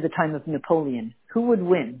it came to the time of Napoleon, who would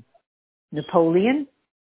win? Napoleon,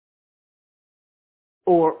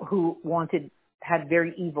 or who had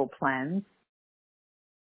very evil plans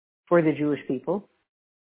for the Jewish people,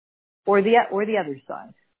 or the other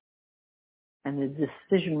side? And the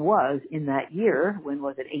decision was in that year, when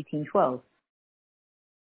was it? 1812.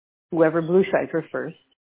 Whoever blew shofar first,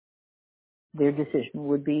 their decision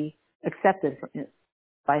would be accepted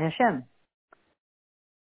by Hashem.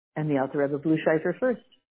 And the Alter Rebbe blew shofar first.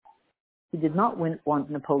 He did not want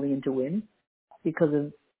Napoleon to win because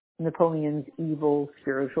of Napoleon's evil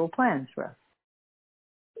spiritual plans for us.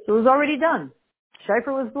 So it was already done.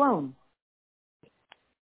 Shofar was blown.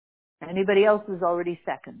 Anybody else was already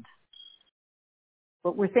second.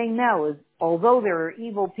 What we're saying now is, although there are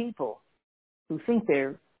evil people who think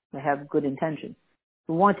they have good intentions,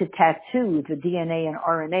 who want to tattoo the DNA and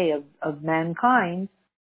RNA of mankind,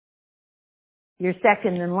 you're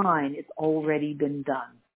second in line. It's already been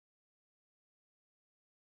done.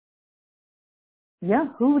 Yeah,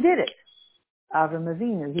 who did it? Avram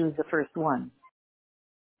Avinu, he was the first one.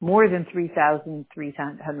 More than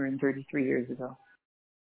 3,333 years ago.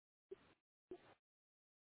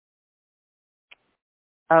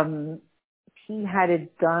 He had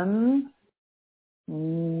it done,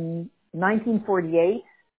 1948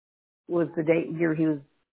 was the year he was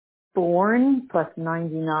born, plus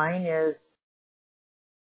 99 is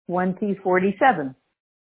 2047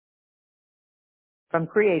 from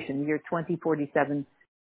creation, year 2047,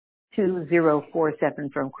 2047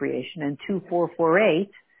 from creation, and 2448,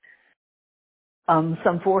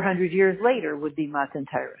 some 400 years later would be Matan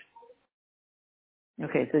Torah.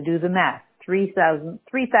 Okay, so do the math.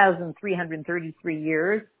 3,333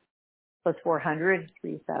 years plus 400,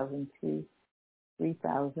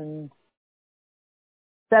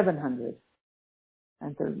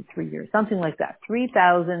 3,733 years, something like that.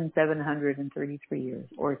 3,733 years,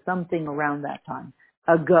 or something around that time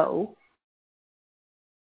ago,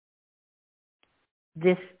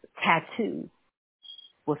 this tattoo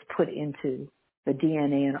was put into the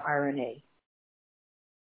DNA and RNA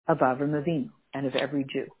of Avram Avinu and of every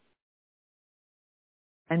Jew,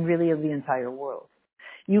 and really of the entire world.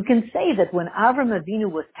 You can say that when Avram Avinu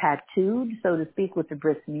was tattooed, so to speak, with the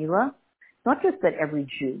Bris Milah, not just that every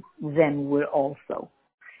Jew then would also.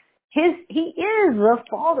 He is the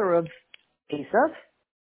father of Esav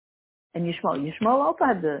and Yishmael. Yishmael also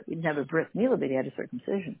he didn't have a Bris Milah, but he had a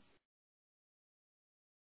circumcision.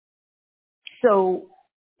 So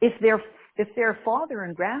if their father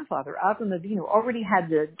and grandfather, Avram Avinu, already had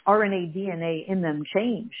the RNA, DNA in them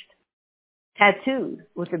changed, tattooed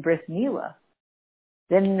with the Bris Milah,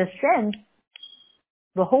 then in a sense,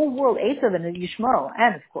 the whole world, Esav and Yishmael,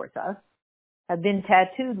 and of course us, have been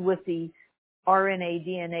tattooed with the RNA,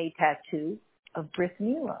 DNA tattoo of Bris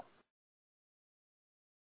Milah.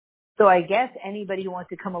 So I guess anybody who wants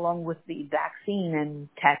to come along with the vaccine and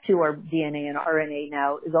tattoo our DNA and RNA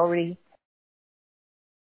now is already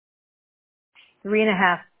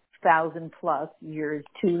 3,500 plus years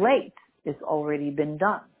too late. It's already been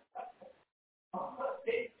done.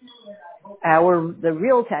 The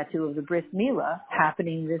real tattoo of the Bris Milah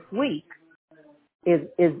happening this week is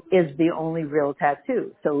the only real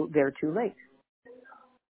tattoo. So they're too late.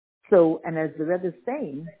 So, and as the Rebbe is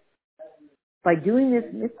saying, by doing this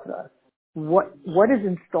mitzvah, what is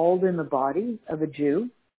installed in the body of a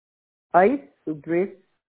Jew? Eis ubris,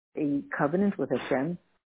 a covenant with Hashem.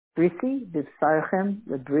 Brisi b'sarchem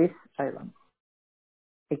lebris olam.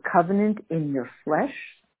 A covenant in your flesh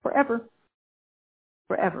forever.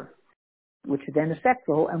 Forever. Which then affects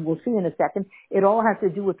the whole, and we'll see in a second, it all has to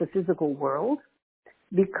do with the physical world,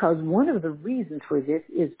 because one of the reasons for this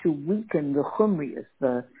is to weaken the chumrius,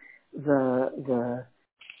 the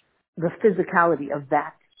physicality of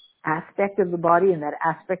that aspect of the body and that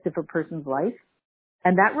aspect of a person's life,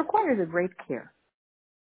 and that requires a great care.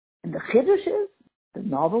 And the chiddush is, the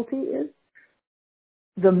novelty is,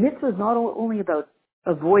 the mitzvah is not only about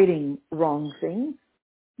avoiding wrong things,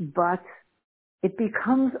 but it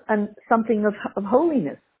becomes something of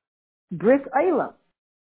holiness. Bris Olam.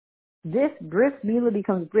 This Bris Milah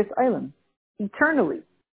becomes Bris Olam, eternally.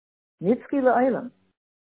 Nitzki la'olam.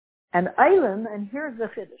 And Olam, and here's the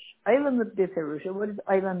chiddush. Olam b'Perusha, what does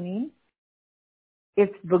Olam mean?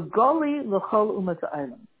 It's Begoli l'chol umas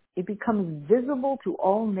Olam. It becomes visible to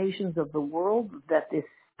all nations of the world that this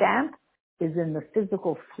stamp is in the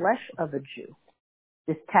physical flesh of a Jew.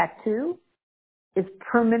 This tattoo has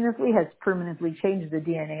permanently changed the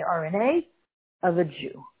DNA, RNA of a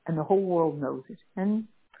Jew, and the whole world knows it. And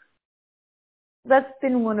that's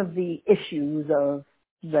been one of the issues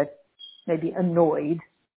that maybe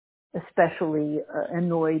especially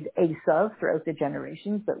annoyed Esav throughout the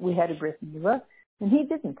generations, that we had a Bris Milah, and he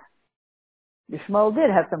didn't. Yishmael did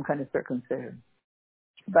have some kind of circumcision,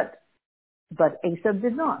 but Esav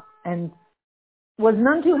did not, and was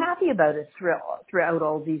none too happy about it throughout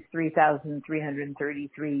all these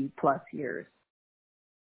 3,333 plus years.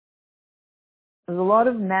 There's a lot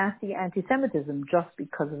of nasty anti-Semitism just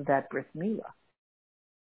because of that Bris Milah.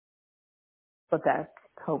 But that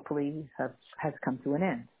hopefully has come to an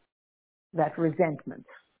end. That resentment.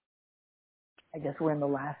 I guess we're in the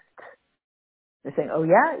last, they're saying, oh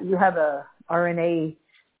yeah, you have a RNA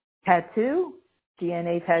tattoo,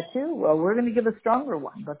 DNA tattoo? Well, we're going to give a stronger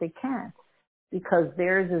one, but they can't, because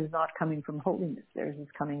theirs is not coming from holiness. Theirs is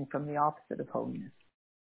coming from the opposite of holiness.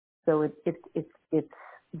 So it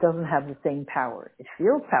doesn't have the same power. It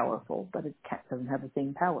feels powerful, but it doesn't have the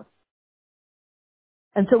same power.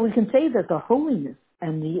 And so we can say that the holiness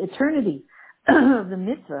and the eternity of the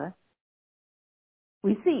mitzvah,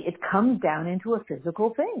 we see it comes down into a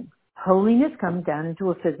physical thing. Holiness comes down into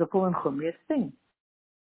a physical and chumrious thing.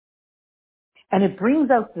 And it brings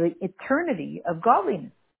out the eternity of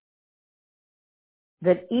godliness.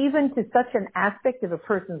 That even to such an aspect of a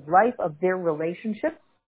person's life, of their relationships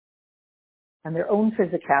and their own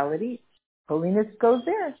physicality, holiness goes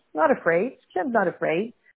there. It's not afraid. Hashem's not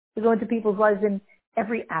afraid to go into people's lives in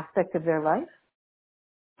every aspect of their life.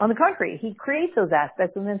 On the contrary, he creates those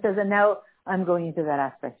aspects and then says, and now I'm going into that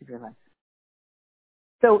aspect of your life.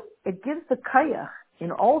 So it gives the kayach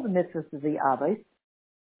in all the mitzvahs of the Avos,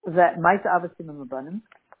 that Ma'aseh Avos Simon Labanim,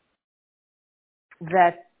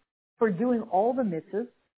 that for doing all the mitzvahs,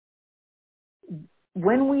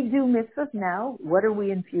 when we do mitzvahs now, what are we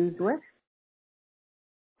infused with?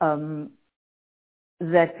 That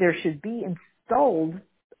there should be installed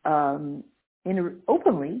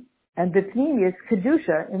openly and b'pnimius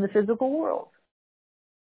kedusha in the physical world.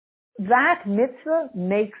 That mitzvah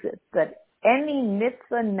makes it that any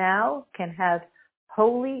mitzvah now can have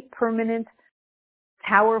holy, permanent,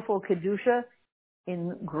 powerful kedusha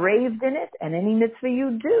engraved in it, and any mitzvah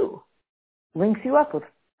you do links you up with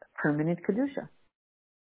permanent kedusha.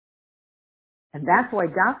 And that's why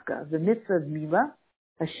Dafka, the mitzvah of Milah,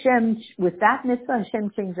 Hashem, with that mitzvah,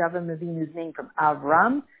 Hashem changed Avram Avinu's name from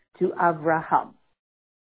Avram to Avraham.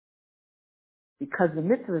 Because the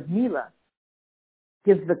mitzvah of Milah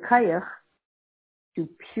gives the kayach to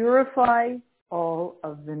purify all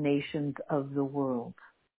of the nations of the world.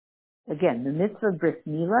 Again, the mitzvah of Bris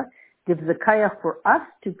Milah gives the kayach for us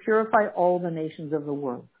to purify all the nations of the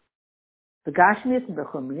world. The Gashmias and the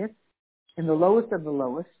Chumrias, in the lowest of the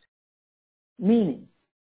lowest, meaning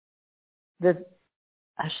that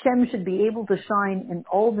Hashem should be able to shine in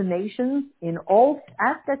all the nations, in all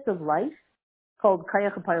aspects of life, called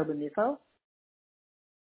Kayach HaPayil B'Nifal,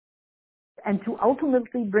 and to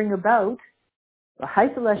ultimately bring about the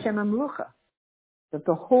Haisel Hashem HaMelucha, that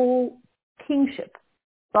the whole kingship,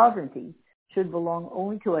 sovereignty, should belong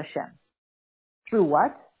only to Hashem. Through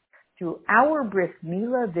what? Through our bris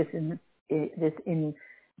milah, this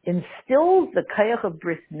instills the kayach of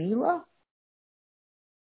bris milah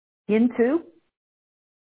into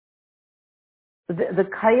the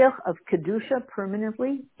kayach of kedusha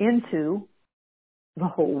permanently into the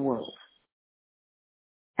whole world.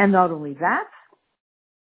 And not only that,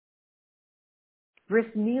 bris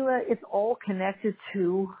milah is all connected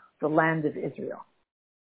to the land of Israel.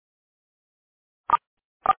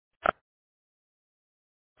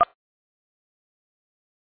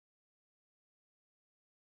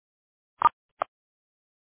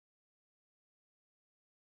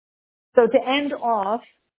 So to end off,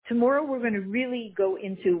 tomorrow we're going to really go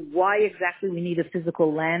into why exactly we need a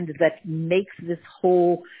physical land that makes this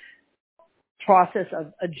whole process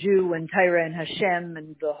of a Jew and Torah and Hashem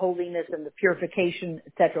and the holiness and the purification,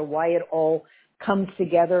 etc., why it all comes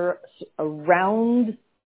together with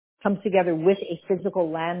a physical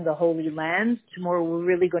land, the Holy Land. Tomorrow we're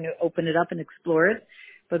really going to open it up and explore it.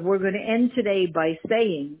 But we're going to end today by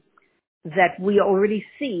saying that we already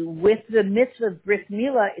see with the mitzvah of Bris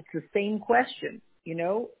Milah, it's the same question. You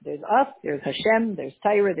know, there's us, there's Hashem, there's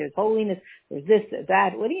Torah, there's holiness, there's this, there's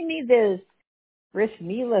that. What do you need this Bris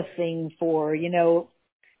Milah thing for? You know,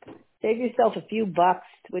 save yourself a few bucks.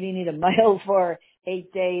 What do you need a mile for?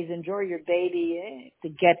 8 days, enjoy your baby, to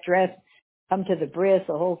get dressed, come to the bris,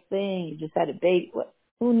 the whole thing. You just had a baby.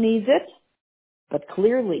 Who needs it? But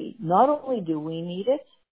clearly, not only do we need it,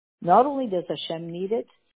 not only does Hashem need it,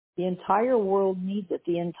 the entire world needs it.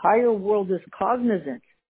 The entire world is cognizant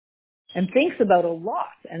and thinks about a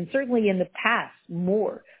lot, and certainly in the past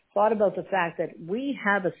more, thought about the fact that we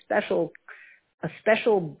have a special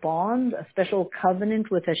bond, a special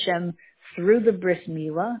covenant with Hashem through the Bris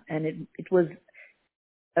Milah, and it was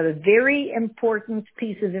a very important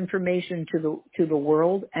piece of information to the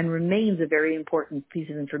world, and remains a very important piece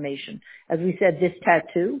of information. As we said, this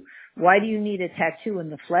tattoo, why do you need a tattoo in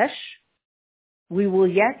the flesh? We will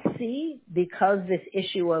yet see, because this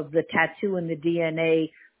issue of the tattoo in the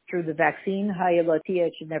DNA through the vaccine, Hayalatia,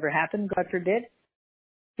 it should never happen, God forbid.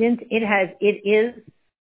 Since it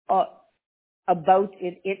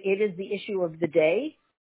is the issue of the day,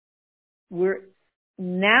 we're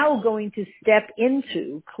now going to step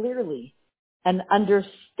into, clearly, an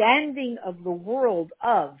understanding of the world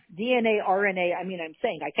of DNA, RNA. I mean, I'm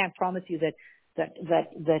saying, I can't promise you that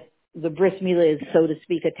the Bris Milah is, so to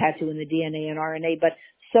speak, a tattoo in the DNA and RNA, but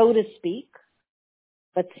so to speak.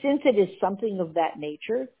 But since it is something of that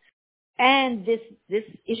nature, and this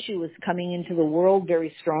issue is coming into the world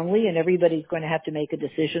very strongly, and everybody's going to have to make a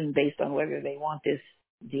decision based on whether they want this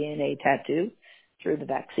DNA tattoo through the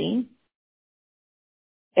vaccine.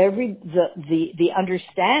 The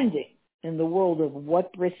understanding in the world of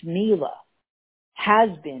what Bris Milah has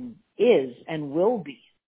been, is, and will be,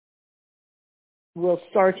 will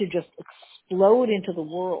start to just explode into the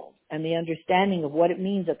world, and the understanding of what it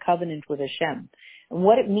means a covenant with Hashem, and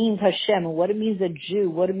what it means Hashem, and what it means a Jew,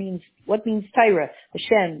 what means Torah,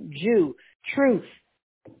 Hashem, Jew, truth,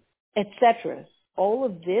 etc. All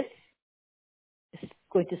of this is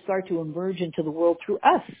going to start to emerge into the world through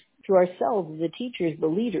us, through ourselves, the teachers, the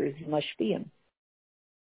leaders, the mashpiyim.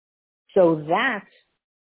 So that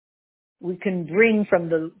we can bring from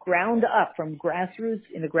the ground up, from grassroots,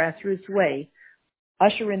 in a grassroots way,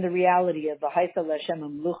 usher in the reality of the Haisa L'Hashem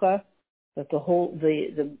Amlucha, that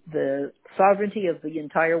the sovereignty of the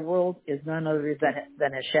entire world is none other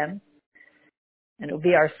than Hashem. And it will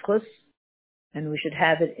be our schus, and we should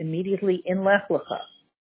have it immediately in Lech Lecha.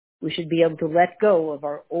 We should be able to let go of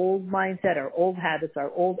our old mindset, our old habits,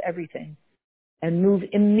 our old everything, and move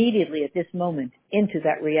immediately at this moment into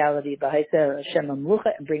that reality of the Haisa L'Hashem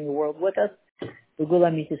Amlucha, and bring the world with us. The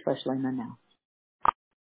Gula Mitzvah Shleima now.